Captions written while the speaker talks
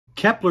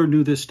Kepler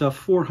knew this stuff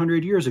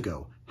 400 years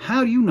ago.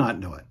 How do you not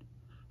know it?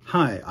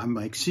 Hi, I'm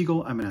Mike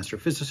Siegel. I'm an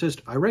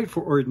astrophysicist. I write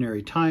for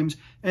Ordinary Times,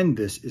 and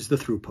this is The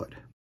Throughput.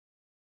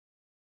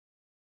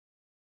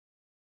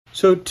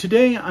 So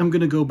today I'm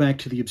going to go back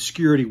to the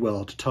obscurity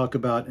well to talk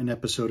about an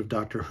episode of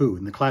Doctor Who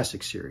in the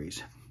classic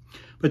series.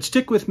 But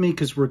stick with me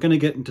because we're going to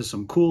get into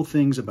some cool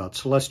things about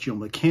celestial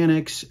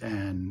mechanics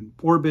and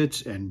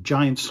orbits and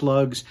giant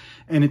slugs.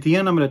 And at the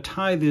end, I'm going to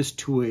tie this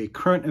to a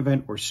current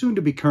event or soon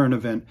to be current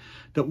event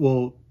that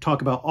will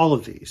talk about all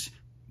of these,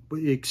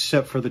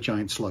 except for the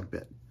giant slug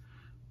bit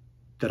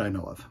that I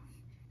know of.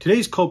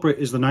 Today's culprit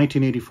is the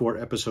 1984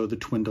 episode, The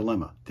Twin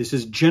Dilemma. This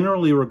is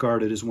generally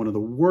regarded as one of the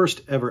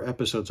worst ever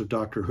episodes of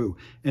Doctor Who,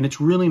 and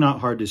it's really not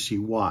hard to see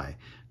why.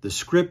 The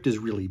script is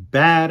really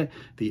bad,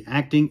 the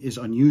acting is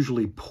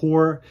unusually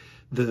poor,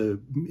 the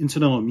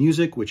incidental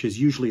music, which is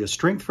usually a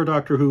strength for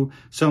Doctor Who,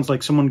 sounds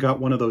like someone got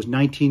one of those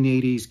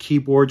 1980s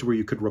keyboards where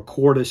you could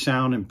record a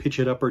sound and pitch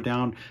it up or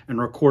down and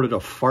recorded a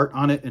fart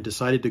on it and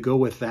decided to go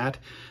with that.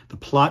 The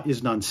plot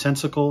is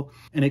nonsensical,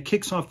 and it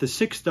kicks off the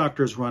Sixth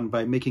Doctor's run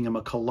by making him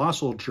a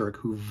colossal jerk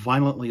who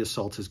violently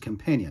assaults his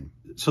companion.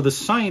 So the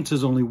science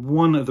is only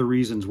one of the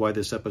reasons why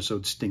this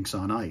episode stinks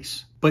on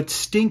ice. But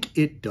stink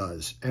it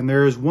does, and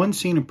there is one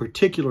scene in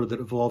particular that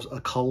involves a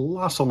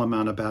colossal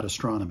amount of bad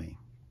astronomy.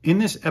 In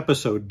this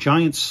episode,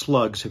 giant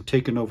slugs have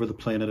taken over the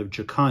planet of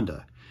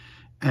Gioconda,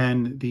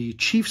 and the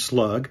chief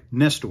slug,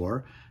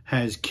 Nestor,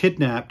 has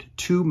kidnapped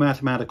two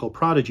mathematical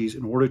prodigies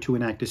in order to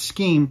enact a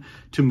scheme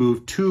to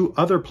move two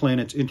other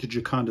planets into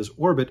Gioconda's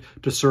orbit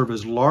to serve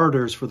as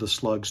larders for the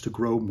slugs to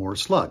grow more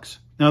slugs.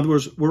 In other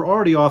words, we're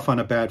already off on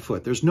a bad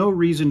foot. There's no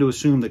reason to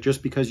assume that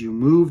just because you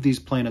move these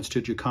planets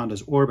to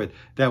Gioconda's orbit,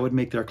 that would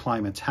make their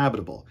climates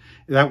habitable.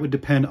 That would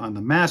depend on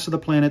the mass of the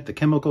planet, the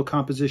chemical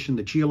composition,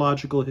 the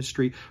geological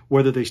history,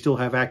 whether they still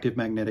have active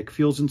magnetic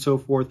fields and so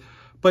forth.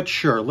 But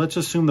sure, let's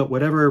assume that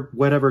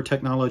whatever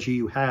technology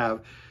you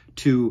have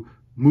to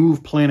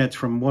move planets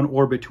from one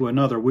orbit to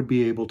another would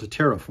be able to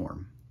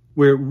terraform.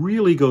 Where it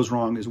really goes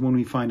wrong is when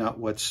we find out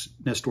what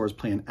Nestor's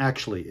plan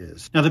actually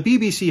is. Now, the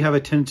BBC have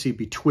a tendency to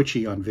be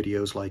twitchy on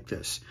videos like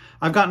this.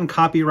 I've gotten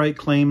copyright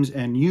claims,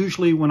 and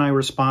usually when I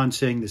respond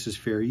saying this is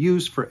fair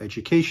use for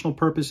educational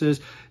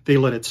purposes, they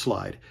let it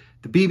slide.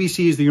 The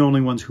BBC is the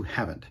only ones who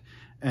haven't.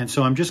 And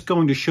so I'm just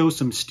going to show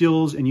some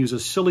stills and use a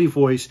silly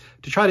voice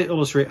to try to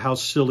illustrate how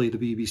silly the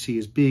BBC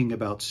is being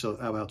about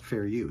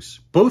fair use.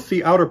 Both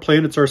the outer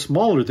planets are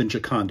smaller than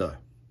Gioconda.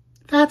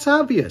 That's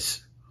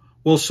obvious.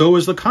 Well, so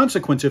is the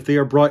consequence if they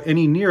are brought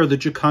any nearer the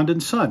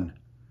Giocondan sun.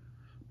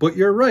 But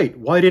you're right.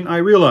 Why didn't I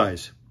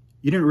realize?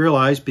 You didn't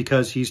realize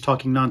because he's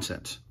talking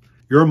nonsense.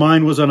 Your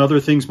mind was on other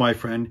things, my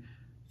friend.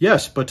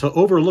 Yes, but to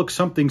overlook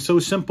something so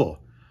simple.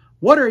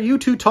 What are you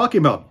two talking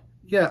about?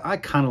 Yeah, I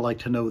kind of like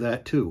to know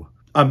that too.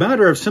 A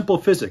matter of simple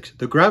physics.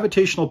 The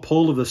gravitational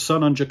pull of the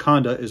sun on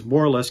Gioconda is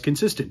more or less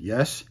consistent,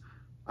 yes?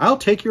 I'll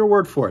take your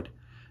word for it.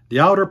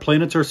 The outer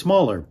planets are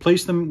smaller.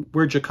 Place them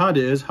where Gioconda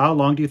is. How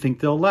long do you think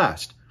they'll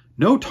last?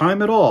 No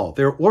time at all.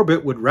 Their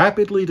orbit would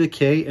rapidly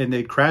decay and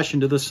they'd crash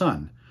into the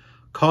sun,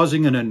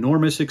 causing an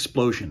enormous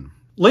explosion.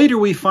 Later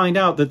we find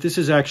out that this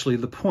is actually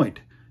the point.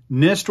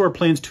 Nestor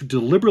plans to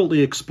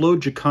deliberately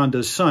explode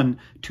Gioconda's sun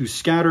to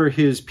scatter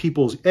his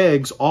people's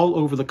eggs all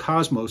over the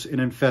cosmos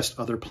and infest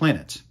other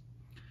planets.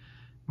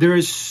 There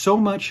is so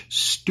much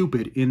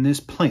stupid in this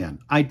plan,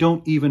 I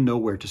don't even know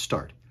where to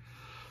start.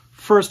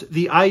 First,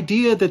 the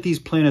idea that these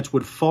planets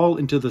would fall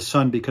into the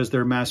sun because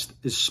their mass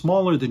is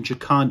smaller than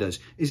Gioconda's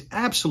is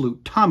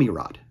absolute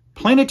tommyrot.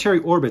 Planetary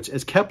orbits,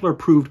 as Kepler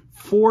proved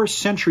 4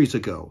 centuries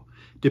ago,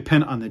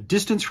 depend on the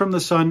distance from the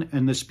sun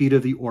and the speed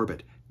of the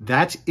orbit.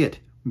 That's it.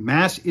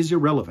 Mass is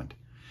irrelevant.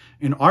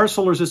 In our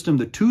solar system,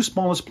 the 2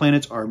 smallest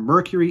planets are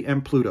Mercury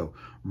and Pluto.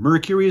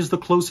 Mercury is the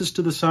closest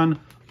to the sun.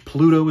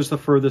 Pluto is the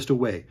furthest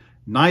away.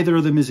 Neither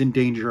of them is in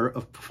danger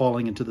of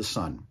falling into the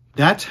sun.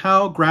 That's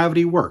how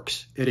gravity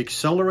works. It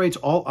accelerates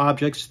all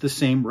objects the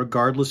same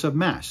regardless of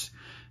mass.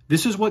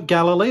 This is what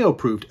Galileo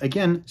proved,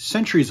 again,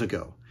 centuries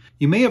ago.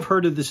 You may have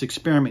heard of this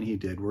experiment he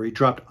did where he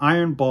dropped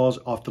iron balls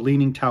off the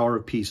Leaning Tower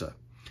of Pisa.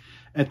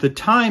 At the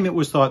time, it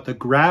was thought that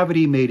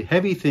gravity made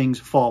heavy things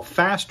fall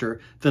faster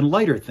than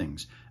lighter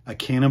things. A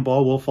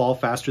cannonball will fall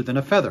faster than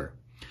a feather.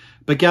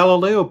 But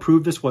Galileo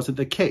proved this wasn't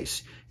the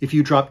case. If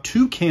you drop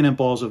 2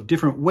 cannonballs of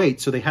different weight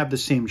so they have the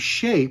same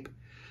shape,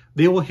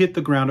 they will hit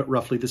the ground at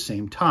roughly the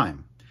same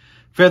time.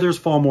 Feathers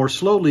fall more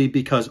slowly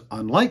because,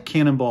 unlike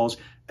cannonballs,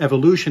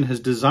 evolution has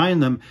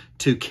designed them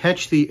to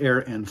catch the air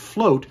and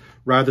float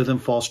rather than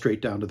fall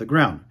straight down to the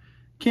ground.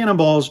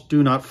 Cannonballs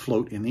do not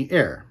float in the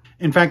air.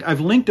 In fact, I've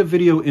linked a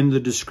video in the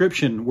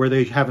description where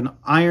they have an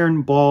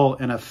iron ball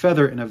and a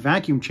feather in a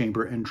vacuum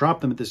chamber and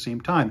drop them at the same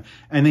time,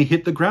 and they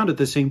hit the ground at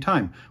the same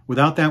time.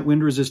 Without that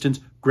wind resistance,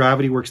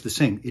 gravity works the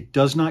same. It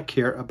does not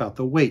care about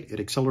the weight. It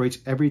accelerates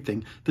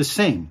everything the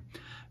same.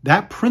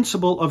 That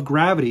principle of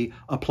gravity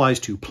applies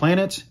to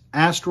planets,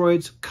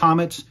 asteroids,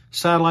 comets,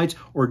 satellites,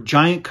 or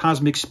giant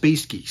cosmic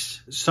space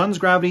geese. The sun's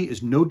gravity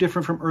is no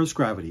different from Earth's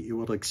gravity. It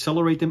will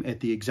accelerate them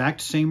at the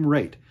exact same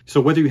rate. So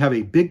whether you have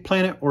a big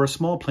planet or a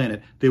small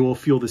planet, they will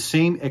feel the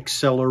same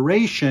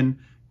acceleration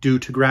due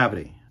to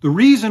gravity. The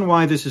reason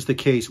why this is the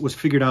case was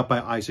figured out by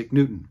Isaac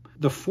Newton.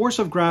 The force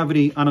of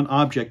gravity on an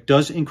object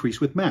does increase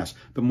with mass.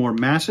 The more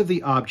massive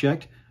the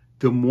object,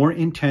 the more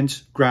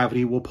intense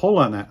gravity will pull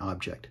on that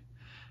object.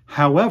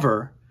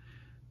 However,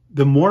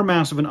 the more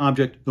mass of an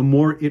object, the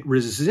more it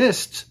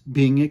resists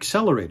being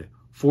accelerated.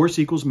 Force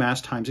equals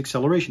mass times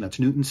acceleration. That's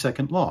Newton's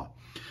second law.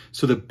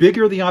 So the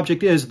bigger the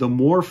object is, the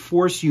more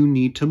force you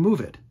need to move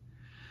it.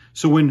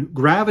 So when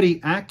gravity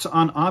acts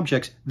on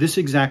objects, this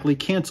exactly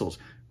cancels.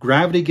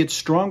 Gravity gets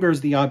stronger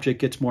as the object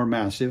gets more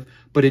massive,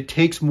 but it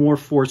takes more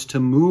force to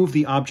move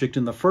the object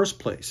in the first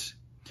place.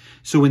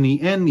 So in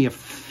the end, the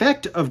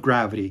effect of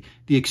gravity,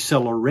 the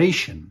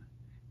acceleration,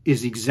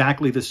 is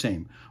exactly the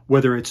same,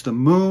 whether it's the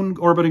moon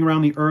orbiting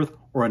around the Earth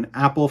or an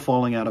apple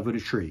falling out of a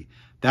tree.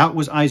 That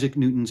was Isaac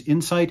Newton's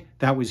insight.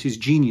 That was his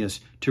genius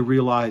to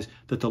realize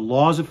that the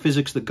laws of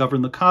physics that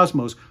govern the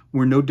cosmos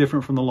were no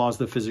different from the laws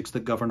of physics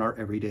that govern our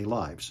everyday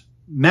lives.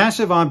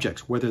 Massive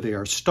objects, whether they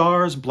are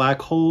stars,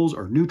 black holes,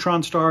 or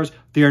neutron stars,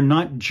 they are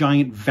not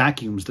giant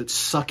vacuums that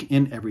suck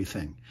in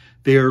everything.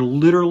 They are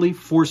literally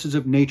forces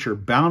of nature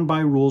bound by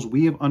rules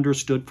we have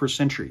understood for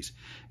centuries.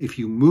 If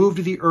you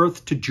moved the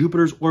Earth to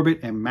Jupiter's orbit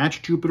and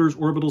matched Jupiter's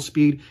orbital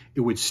speed,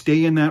 it would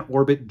stay in that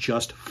orbit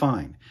just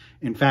fine.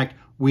 In fact,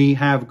 we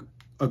have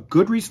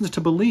good reasons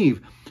to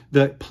believe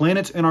that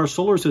planets in our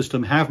solar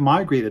system have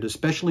migrated,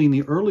 especially in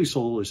the early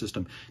solar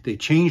system. They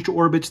changed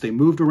orbits, they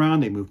moved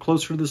around, they moved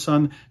closer to the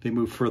sun, they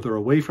moved further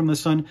away from the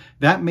sun.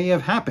 That may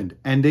have happened,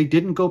 and they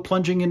didn't go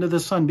plunging into the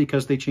sun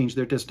because they changed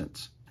their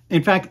distance.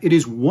 In fact, it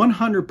is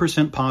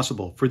 100%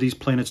 possible for these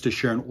planets to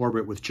share an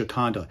orbit with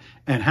Gioconda,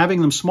 and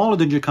having them smaller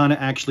than Gioconda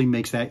actually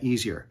makes that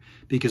easier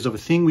because of a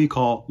thing we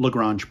call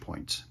Lagrange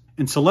points.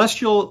 In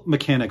celestial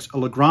mechanics, a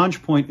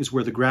Lagrange point is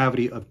where the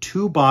gravity of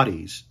two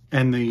bodies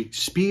and the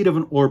speed of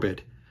an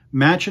orbit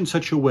match in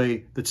such a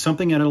way that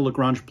something at a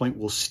Lagrange point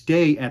will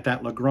stay at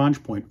that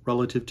Lagrange point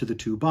relative to the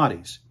two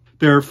bodies.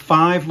 There are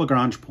 5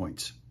 Lagrange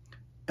points.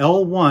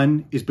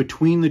 L1 is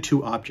between the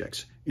two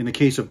objects. In the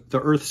case of the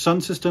Earth-Sun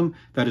system,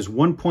 that is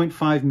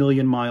 1.5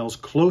 million miles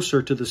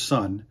closer to the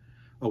Sun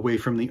away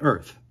from the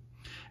Earth.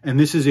 And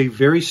this is a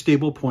very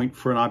stable point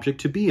for an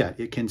object to be at.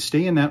 It can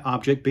stay in that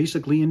object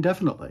basically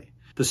indefinitely.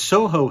 The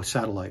SOHO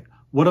satellite,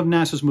 one of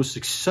NASA's most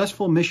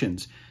successful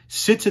missions,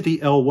 sits at the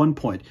L1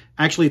 point.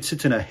 Actually, it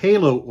sits in a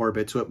halo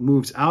orbit, so it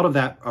moves out of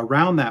that,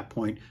 around that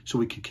point, so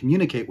we can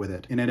communicate with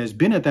it. And it has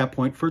been at that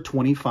point for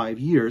 25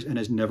 years and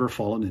has never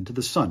fallen into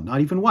the sun,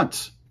 not even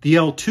once. The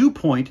L2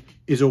 point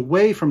is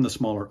away from the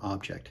smaller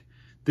object.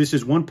 This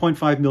is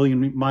 1.5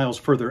 million miles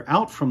further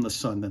out from the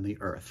sun than the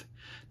Earth.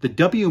 The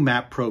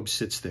WMAP probe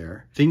sits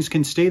there. Things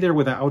can stay there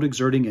without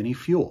exerting any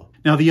fuel.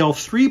 Now, the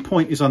L3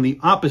 point is on the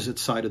opposite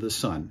side of the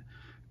sun.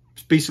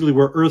 It's basically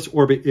where Earth's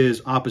orbit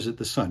is opposite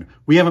the sun.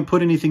 We haven't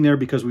put anything there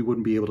because we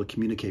wouldn't be able to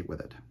communicate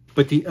with it.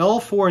 But the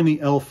L4 and the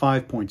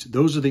L5 points,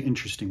 those are the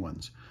interesting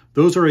ones.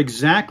 Those are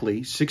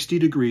exactly 60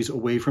 degrees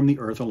away from the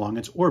Earth along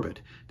its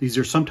orbit. These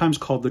are sometimes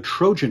called the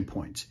Trojan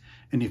points.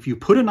 And if you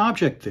put an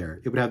object there,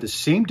 it would have the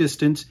same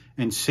distance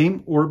and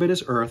same orbit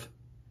as Earth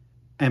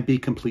and be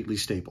completely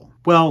stable.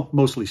 Well,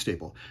 mostly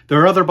stable.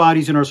 There are other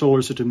bodies in our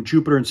solar system,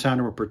 Jupiter and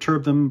Saturn will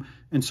perturb them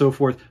and so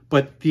forth,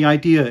 but the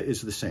idea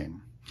is the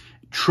same.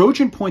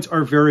 Trojan points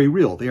are very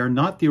real. They are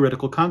not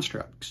theoretical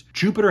constructs.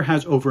 Jupiter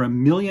has over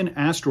 1 million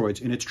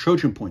asteroids in its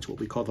Trojan points, what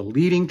we call the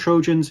leading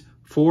Trojans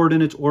forward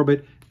in its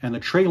orbit and the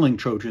trailing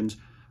Trojans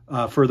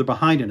further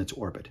behind in its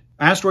orbit.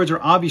 Asteroids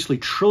are obviously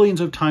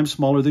trillions of times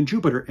smaller than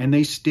Jupiter, and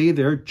they stay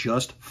there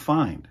just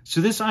fine. So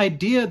this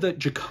idea that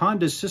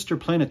Gioconda's sister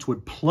planets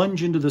would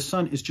plunge into the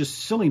sun is just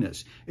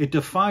silliness. It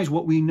defies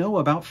what we know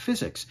about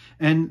physics.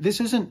 And this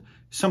isn't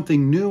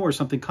something new or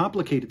something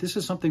complicated. This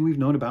is something we've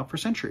known about for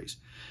centuries.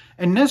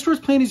 And Nestor's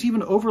plan is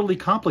even overly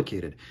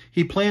complicated.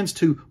 He plans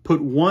to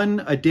put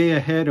one a day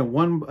ahead and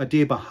one a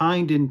day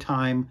behind in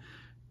time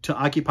to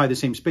occupy the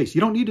same space.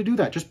 You don't need to do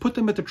that. Just put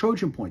them at the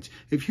Trojan points.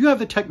 If you have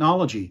the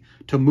technology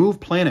to move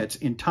planets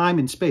in time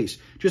and space,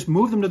 just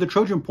move them to the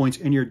Trojan points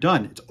and you're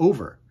done. It's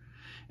over.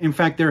 In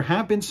fact, there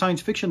have been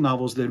science fiction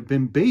novels that have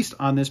been based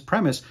on this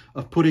premise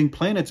of putting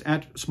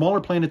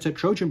smaller planets at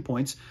Trojan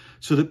points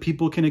so that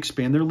people can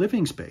expand their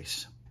living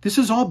space. This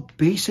is all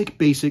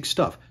basic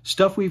stuff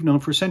we've known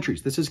for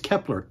centuries. This is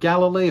Kepler,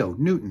 Galileo,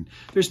 Newton.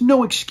 There's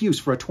no excuse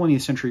for a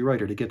 20th century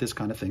writer to get this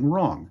kind of thing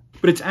wrong.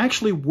 But it's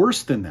actually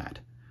worse than that.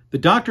 The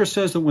doctor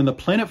says that when the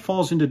planet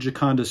falls into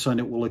Gioconda's sun,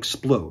 it will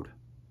explode.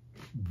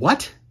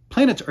 What?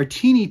 Planets are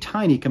teeny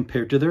tiny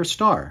compared to their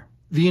star.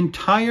 The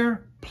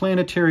entire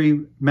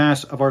planetary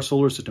mass of our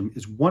solar system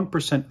is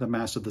 1% of the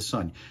mass of the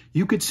sun.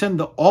 You could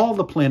send all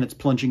the planets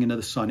plunging into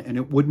the sun and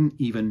it wouldn't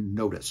even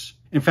notice.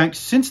 In fact,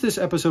 since this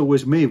episode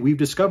was made, we've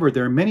discovered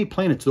there are many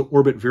planets that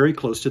orbit very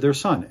close to their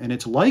sun, and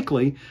it's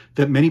likely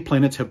that many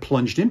planets have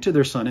plunged into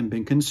their sun and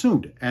been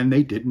consumed, and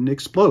they didn't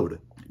explode.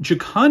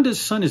 Joconda's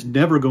sun is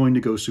never going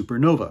to go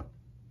supernova.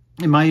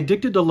 In my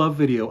Addicted to Love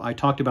video, I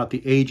talked about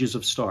the ages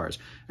of stars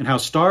and how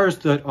stars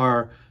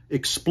that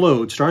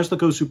explode, stars that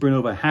go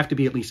supernova, have to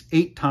be at least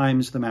 8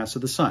 times the mass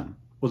of the sun.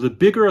 Well, the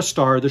bigger a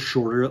star, the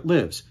shorter it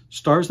lives.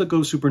 Stars that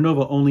go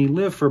supernova only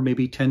live for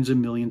maybe tens of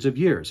millions of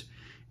years.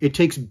 It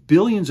takes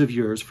billions of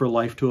years for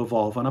life to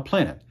evolve on a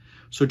planet.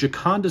 So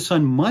Joconda's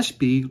sun must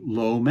be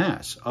low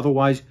mass.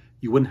 Otherwise,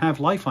 you wouldn't have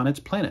life on its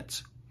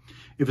planets.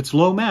 If it's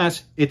low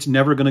mass, it's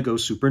never going to go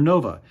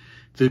supernova.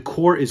 The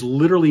core is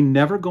literally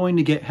never going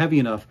to get heavy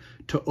enough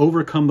to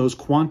overcome those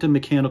quantum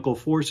mechanical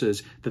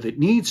forces that it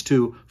needs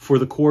to for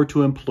the core to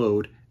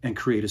implode and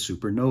create a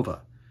supernova.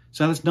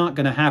 So that's not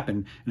going to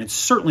happen, and it's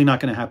certainly not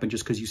going to happen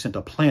just because you sent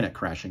a planet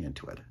crashing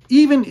into it.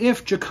 Even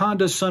if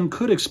Joconda's sun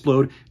could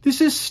explode,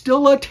 this is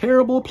still a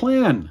terrible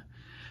plan.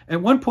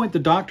 At one point, the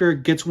doctor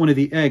gets one of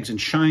the eggs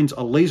and shines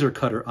a laser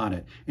cutter on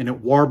it, and it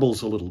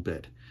warbles a little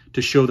bit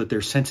to show that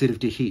they're sensitive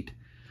to heat.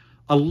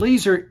 A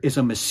laser is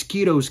a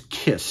mosquito's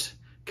kiss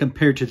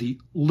compared to the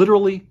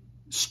literally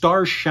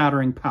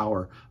star-shattering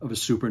power of a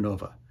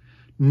supernova.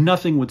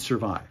 Nothing would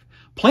survive.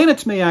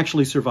 Planets may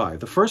actually survive.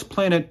 The first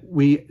planets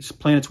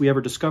we ever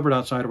discovered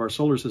outside of our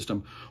solar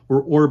system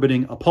were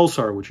orbiting a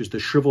pulsar, which is the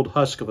shriveled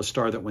husk of a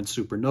star that went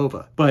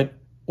supernova. But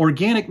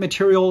organic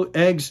material,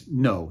 eggs,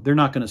 no, they're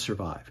not going to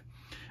survive.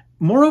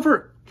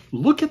 Moreover,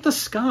 look at the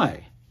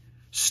sky.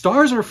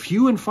 Stars are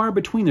few and far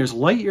between. There's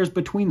light years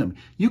between them.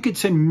 You could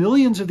send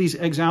millions of these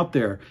eggs out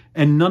there,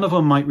 and none of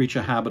them might reach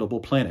a habitable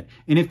planet.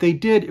 And if they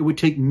did, it would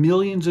take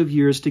millions of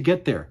years to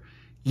get there.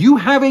 You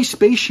have a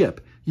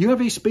spaceship. You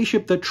have a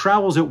spaceship that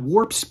travels at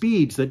warp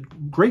speeds, that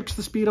breaks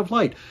the speed of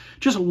light.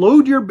 Just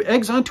load your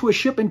eggs onto a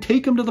ship and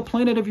take them to the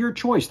planet of your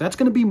choice. That's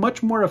going to be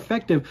much more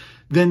effective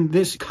than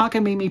this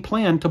cockamamie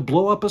plan to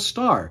blow up a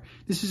star.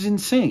 This is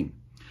insane.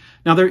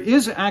 Now, there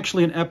is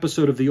actually an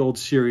episode of the old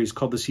series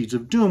called The Seeds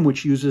of Doom,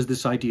 which uses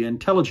this idea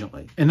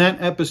intelligently. In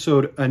that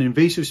episode, an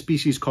invasive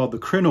species called the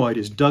crinoid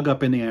is dug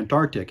up in the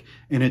Antarctic,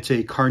 and it's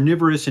a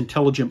carnivorous,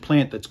 intelligent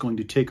plant that's going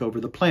to take over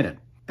the planet.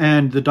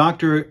 And the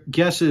doctor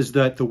guesses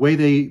that the way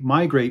they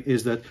migrate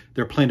is that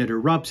their planet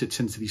erupts, it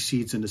sends these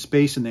seeds into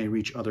space, and they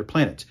reach other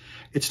planets.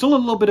 It's still a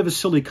little bit of a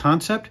silly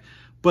concept,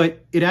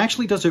 but it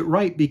actually does it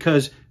right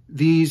because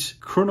these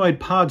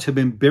crinoid pods have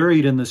been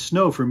buried in the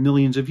snow for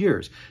millions of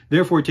years.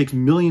 Therefore, it takes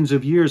millions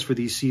of years for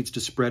these seeds to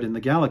spread in the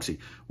galaxy,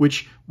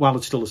 which, while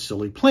it's still a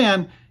silly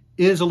plan,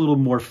 is a little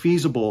more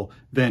feasible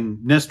than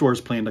Nestor's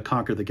plan to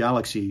conquer the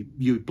galaxy,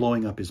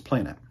 blowing up his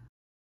planet.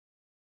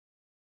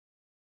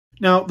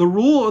 Now, the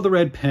rule of the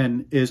red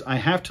pen is I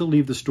have to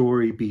leave the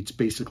story beats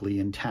basically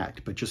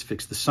intact, but just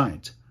fix the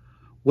science.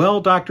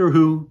 Well, Doctor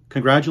Who,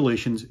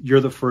 congratulations, you're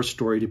the first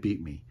story to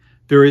beat me.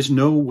 There is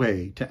no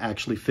way to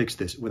actually fix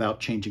this without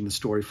changing the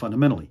story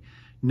fundamentally.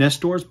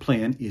 Nestor's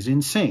plan is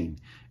insane,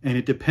 and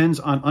it depends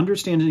on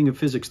understanding of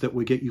physics that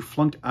would get you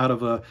flunked out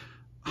of a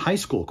high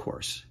school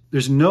course.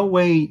 There's no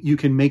way you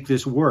can make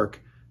this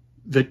work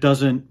that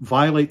doesn't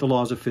violate the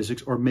laws of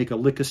physics or make a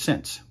lick of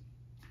sense.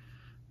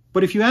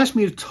 But if you ask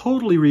me to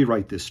totally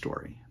rewrite this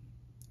story,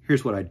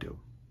 here's what I'd do.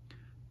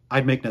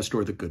 I'd make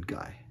Nestor the good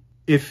guy.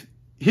 If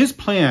his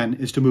plan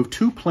is to move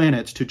 2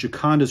 planets to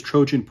Joconda's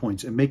Trojan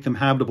points and make them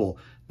habitable,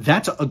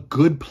 that's a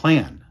good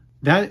plan.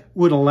 That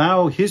would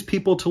allow his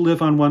people to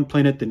live on one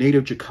planet, the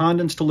native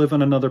Jocondans to live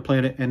on another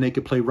planet, and they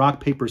could play rock,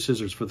 paper,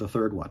 scissors for the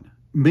third one.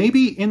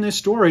 Maybe in this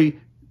story,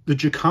 the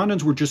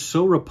Jocondans were just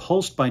so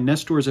repulsed by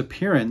Nestor's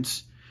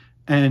appearance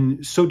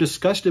and so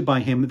disgusted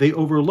by him, they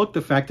overlooked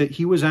the fact that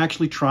he was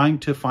actually trying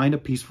to find a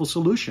peaceful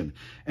solution.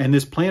 And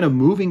this plan of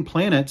moving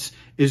planets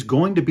is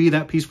going to be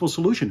that peaceful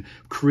solution.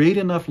 Create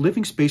enough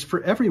living space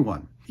for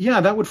everyone.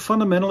 Yeah, that would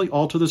fundamentally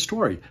alter the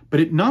story. But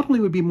it not only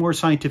would be more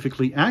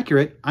scientifically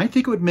accurate, I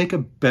think it would make a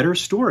better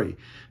story.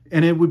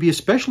 And it would be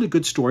especially a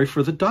good story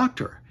for the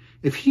Doctor.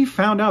 If he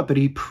found out that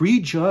he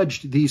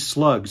prejudged these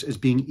slugs as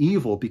being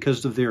evil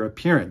because of their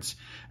appearance,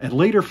 and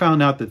later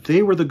found out that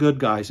they were the good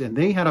guys and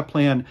they had a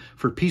plan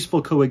for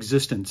peaceful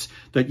coexistence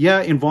that, yeah,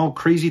 involved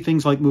crazy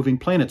things like moving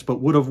planets, but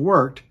would have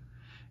worked,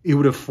 it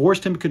would have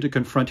forced him to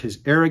confront his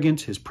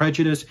arrogance, his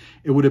prejudice.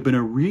 It would have been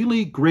a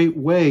really great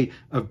way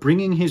of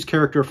bringing his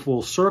character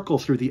full circle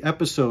through the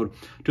episode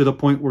to the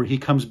point where he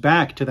comes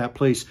back to that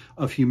place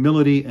of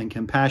humility and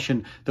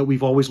compassion that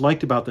we've always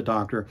liked about the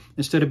Doctor,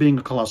 instead of being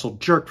a colossal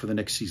jerk for the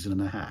next season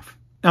and a half.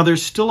 Now,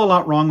 there's still a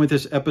lot wrong with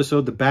this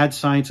episode. The bad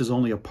science is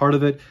only a part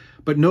of it.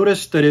 But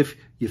notice that if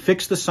you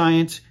fix the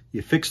science,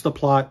 you fix the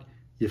plot,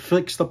 you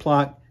fix the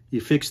plot, you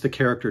fix the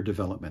character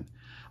development.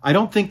 I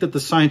don't think that the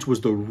science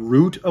was the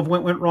root of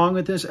what went wrong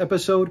with this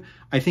episode.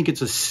 I think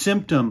it's a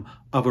symptom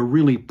of a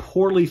really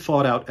poorly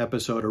thought out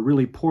episode, a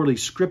really poorly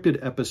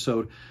scripted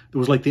episode that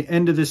was like the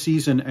end of the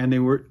season, and they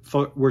were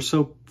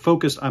so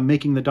focused on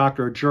making the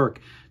Doctor a jerk,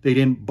 they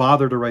didn't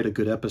bother to write a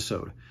good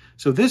episode.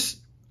 So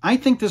I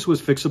think this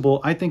was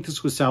fixable. I think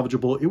this was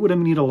salvageable. It would have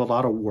needed a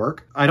lot of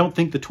work. I don't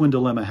think the twin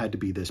dilemma had to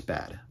be this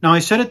bad. Now, I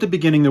said at the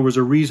beginning there was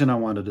a reason I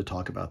wanted to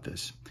talk about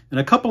this. In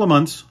a couple of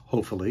months,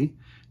 hopefully,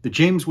 the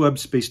James Webb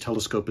Space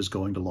Telescope is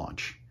going to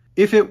launch.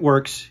 If it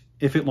works,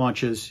 if it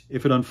launches,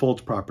 if it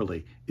unfolds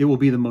properly, it will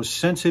be the most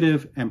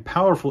sensitive and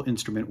powerful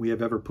instrument we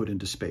have ever put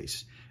into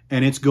space.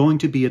 And it's going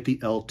to be at the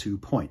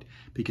L2 point,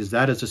 because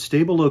that is a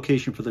stable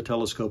location for the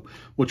telescope,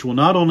 which will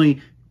not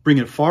only bring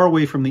it far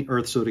away from the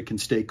Earth so that it can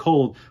stay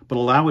cold, but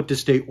allow it to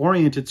stay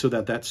oriented so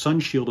that that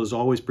sun shield is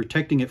always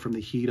protecting it from the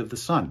heat of the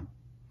sun.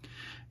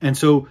 And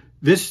so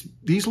these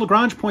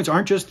Lagrange points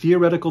aren't just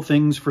theoretical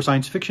things for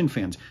science fiction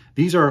fans.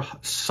 These are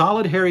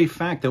solid, hairy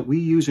fact that we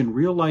use in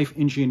real life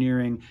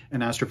engineering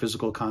and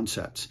astrophysical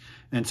concepts.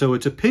 And so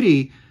it's a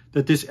pity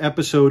that this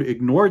episode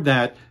ignored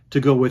that to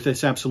go with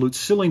this absolute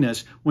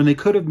silliness when they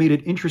could have made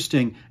it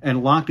interesting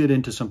and locked it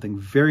into something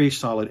very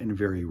solid and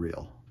very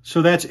real.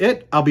 So that's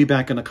it. I'll be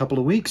back in a couple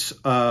of weeks,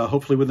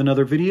 hopefully with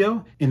another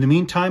video. In the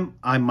meantime,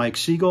 I'm Mike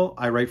Siegel.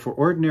 I write for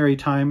Ordinary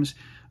Times.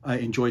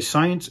 Enjoy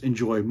science,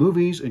 enjoy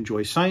movies,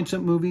 enjoy science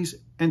and movies,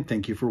 and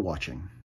thank you for watching.